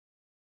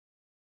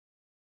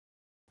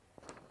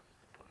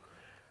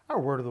Our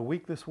word of the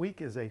week this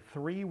week is a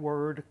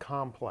three-word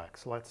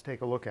complex. Let's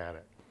take a look at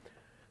it.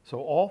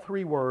 So all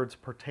three words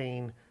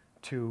pertain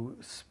to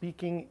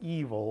speaking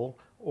evil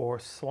or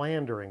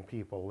slandering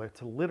people.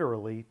 It's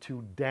literally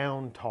to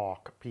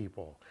down-talk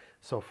people.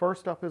 So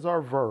first up is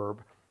our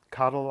verb,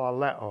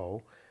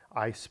 katalaleo.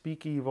 I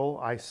speak evil,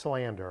 I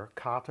slander.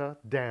 Kata,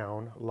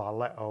 down,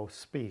 laleo,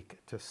 speak.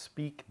 To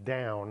speak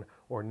down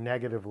or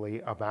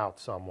negatively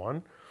about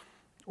someone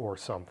or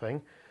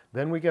something.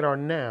 Then we get our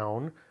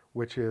noun,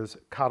 which is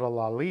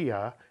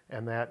katalalia,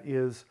 and that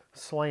is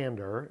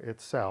slander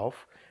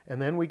itself.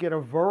 And then we get a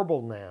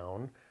verbal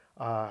noun,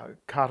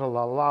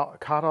 katalalos,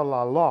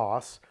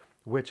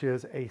 which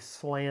is a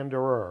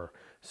slanderer.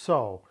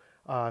 So,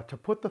 to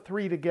put the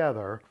three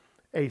together,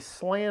 a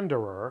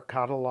slanderer,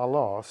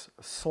 katalalos,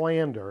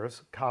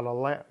 slanders,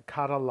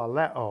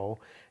 katalaleo,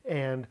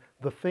 and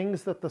the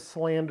things that the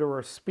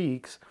slanderer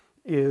speaks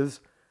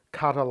is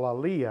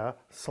katalalia,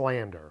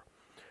 slander.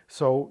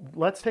 So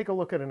let's take a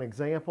look at an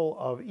example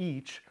of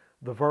each,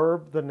 the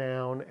verb, the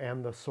noun,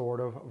 and the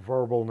sort of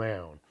verbal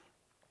noun.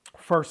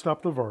 First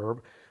up, the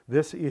verb.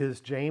 This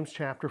is James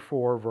chapter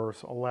 4,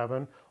 verse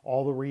 11.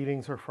 All the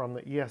readings are from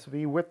the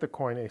ESV with the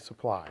Koine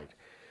supplied.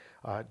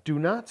 Do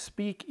not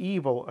speak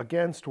evil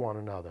against one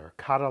another.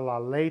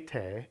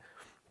 Katalalete,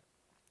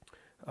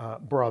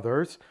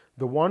 brothers.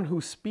 The one who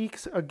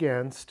speaks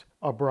against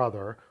a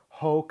brother,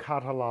 ho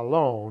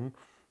katalalon,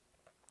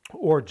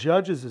 or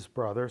judges his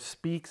brother,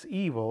 speaks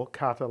evil,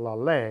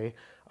 katalale,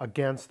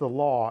 against the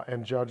law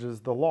and judges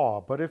the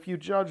law. But if you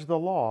judge the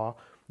law,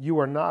 you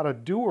are not a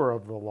doer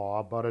of the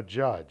law, but a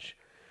judge.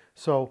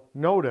 So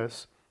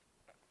notice,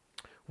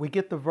 we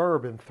get the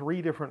verb in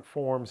three different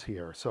forms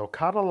here. So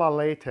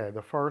katalalete,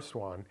 the first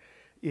one,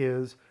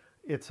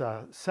 it's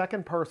a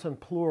second person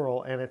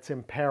plural and it's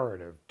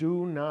imperative.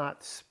 Do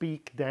not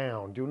speak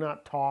down, do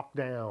not talk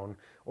down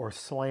or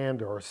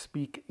slander or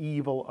speak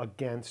evil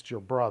against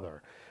your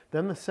brother.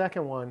 Then the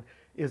second one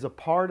is a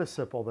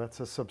participle that's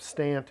a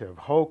substantive,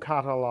 ho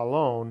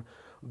katalalon,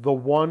 the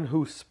one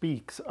who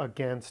speaks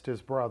against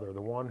his brother,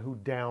 the one who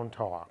down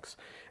talks.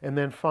 And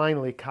then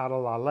finally,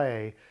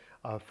 katalale,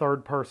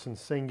 third person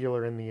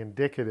singular in the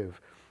indicative,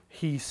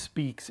 he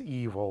speaks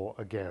evil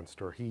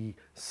against, or he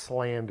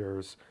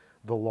slanders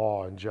the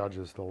law and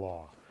judges the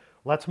law.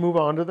 Let's move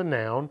on to the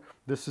noun.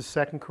 This is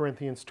 2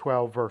 Corinthians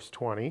 12, verse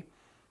 20.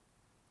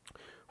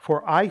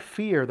 For I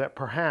fear that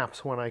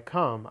perhaps when I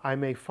come, I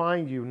may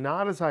find you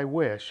not as I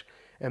wish,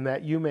 and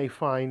that you may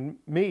find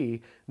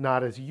me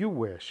not as you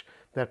wish,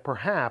 that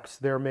perhaps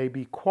there may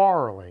be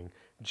quarreling,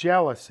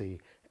 jealousy,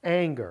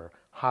 anger,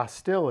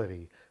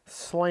 hostility,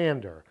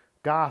 slander,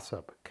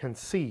 gossip,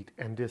 conceit,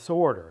 and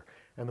disorder.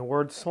 And the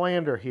word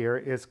slander here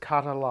is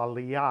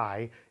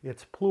katalalii,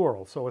 it's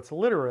plural, so it's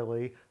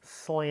literally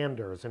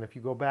slanders. And if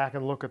you go back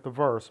and look at the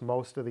verse,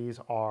 most of these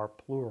are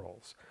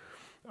plurals.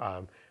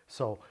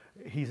 So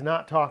he's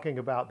not talking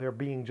about there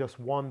being just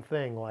one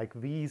thing, like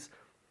these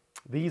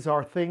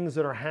are things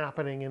that are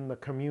happening in the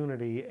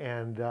community,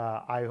 and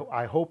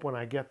I hope when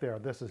I get there,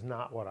 this is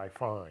not what I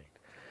find.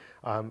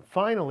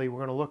 Finally, we're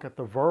going to look at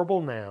the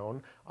verbal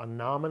noun, a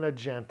nomina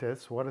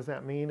gentis. What does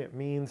that mean? It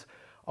means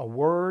a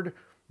word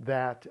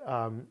that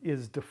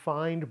is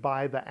defined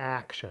by the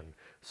action.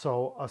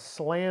 So a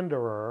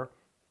slanderer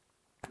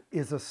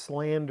is a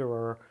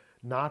slanderer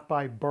not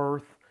by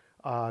birth,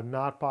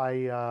 not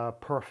by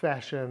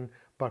profession,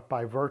 but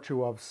by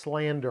virtue of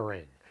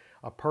slandering.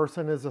 A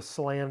person is a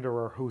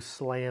slanderer who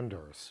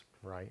slanders,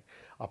 right?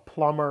 A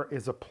plumber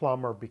is a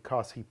plumber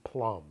because he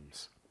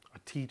plumbs. A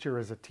teacher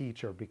is a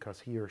teacher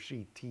because he or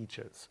she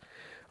teaches.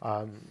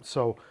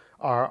 So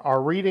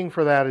our reading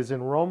for that is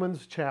in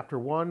Romans chapter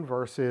 1,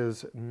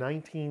 verses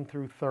 19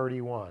 through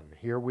 31.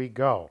 Here we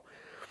go.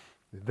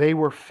 They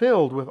were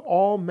filled with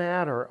all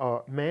manner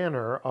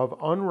of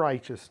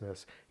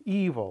unrighteousness,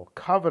 evil,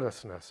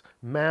 covetousness,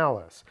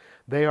 malice.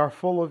 They are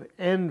full of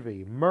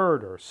envy,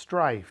 murder,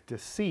 strife,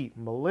 deceit,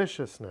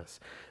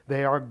 maliciousness.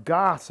 They are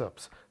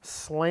gossips,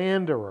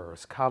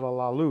 slanderers,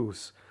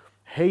 katalalus,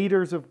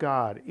 haters of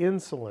God,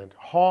 insolent,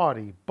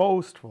 haughty,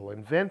 boastful,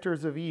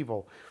 inventors of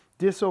evil,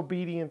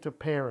 disobedient to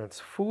parents,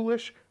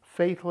 foolish,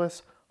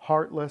 faithless,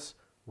 heartless,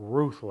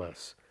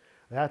 ruthless.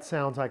 That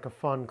sounds like a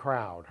fun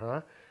crowd,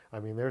 huh? I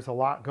mean, there's a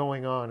lot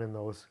going on in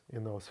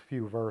those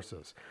few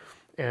verses.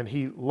 And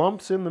he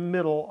lumps in the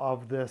middle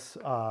of this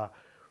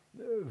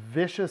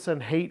vicious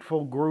and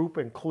hateful group,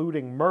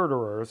 including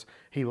murderers,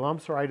 he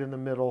lumps right in the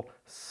middle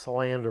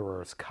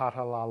slanderers,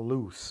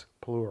 katalalus,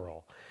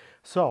 plural.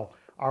 So,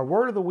 our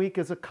word of the week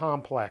is a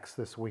complex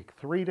this week.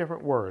 Three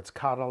different words.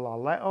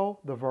 Katalaleo,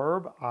 the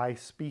verb, I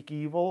speak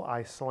evil,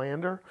 I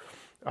slander.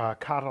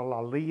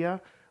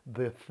 Katalalia,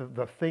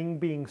 the thing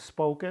being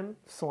spoken,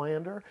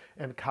 slander.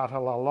 And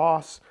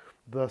katalalos,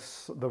 the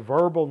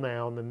verbal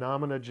noun, the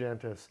nomina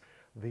gentis,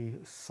 the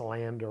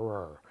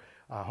slanderer.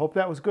 I hope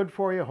that was good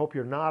for you. I hope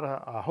you're not.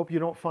 I hope you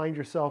don't find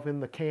yourself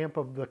in the camp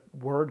of the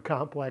word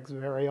complex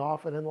very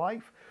often in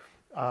life.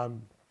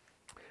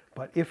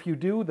 But if you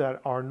do,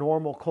 that our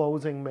normal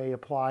closing may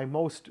apply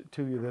most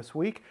to you this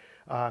week.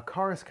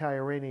 Charis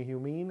kairene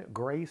humin,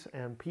 grace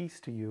and peace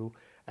to you,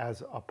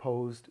 as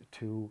opposed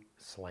to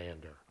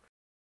slander.